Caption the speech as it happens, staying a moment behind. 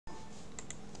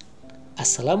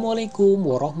Assalamualaikum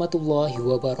warahmatullahi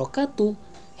wabarakatuh.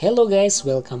 Hello guys,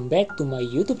 welcome back to my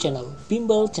YouTube channel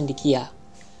Bimbel Cendekia.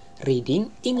 Reading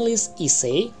English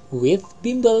Essay with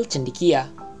Bimbel Cendekia.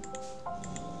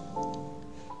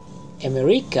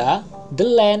 America, the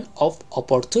land of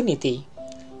opportunity.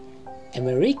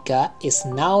 America is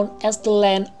known as the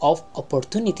land of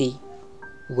opportunity,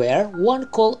 where one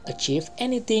could achieve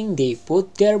anything they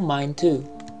put their mind to,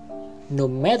 no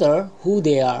matter who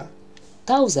they are.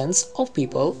 Thousands of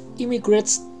people immigrate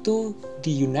to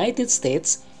the United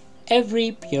States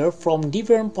every year from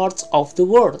different parts of the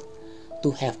world to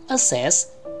have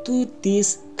access to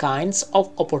these kinds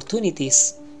of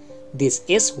opportunities. This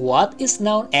is what is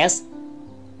known as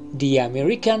the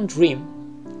American Dream.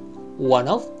 One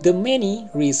of the many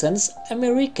reasons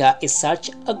America is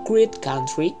such a great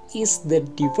country is the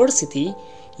diversity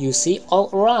you see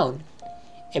all around.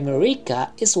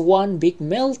 America is one big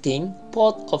melting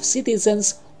pot of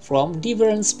citizens from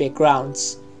different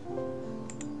backgrounds.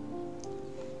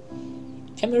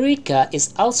 America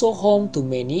is also home to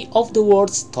many of the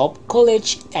world's top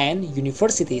colleges and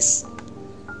universities.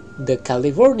 The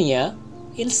California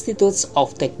Institute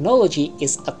of Technology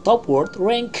is a top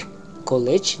world-ranked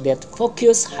college that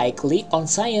focuses highly on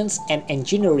science and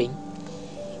engineering.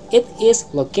 It is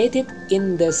located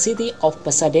in the city of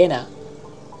Pasadena.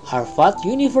 Harvard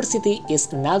University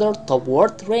is another top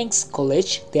world-ranked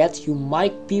college that you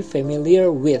might be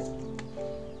familiar with.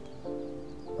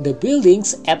 The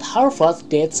buildings at Harvard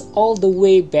dates all the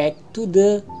way back to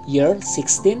the year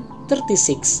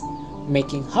 1636,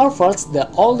 making Harvard the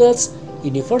oldest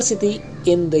university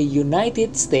in the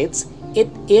United States. It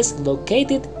is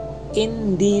located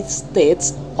in the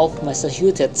state of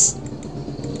Massachusetts.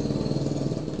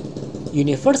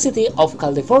 University of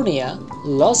California,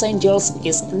 Los Angeles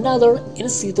is another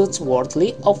institute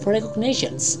worthy of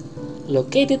recognitions.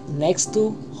 Located next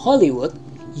to Hollywood,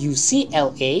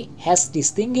 UCLA has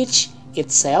distinguished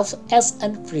itself as a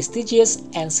prestigious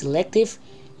and selective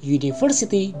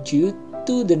university due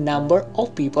to the number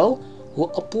of people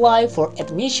who apply for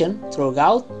admission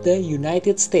throughout the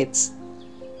United States.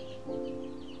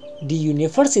 The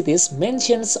universities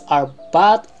mentioned are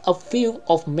but a few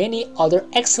of many other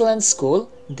excellent schools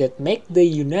that make the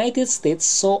United States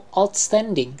so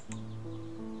outstanding.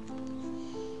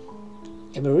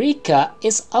 America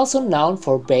is also known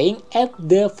for being at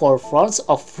the forefront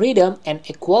of freedom and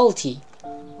equality.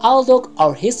 Although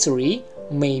our history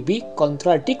may be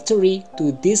contradictory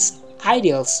to these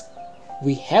ideals,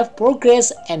 we have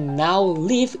progressed and now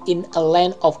live in a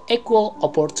land of equal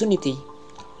opportunity.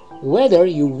 Whether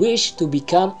you wish to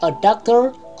become a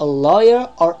doctor, a lawyer,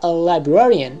 or a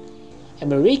librarian,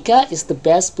 America is the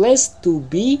best place to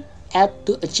be at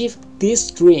to achieve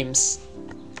these dreams.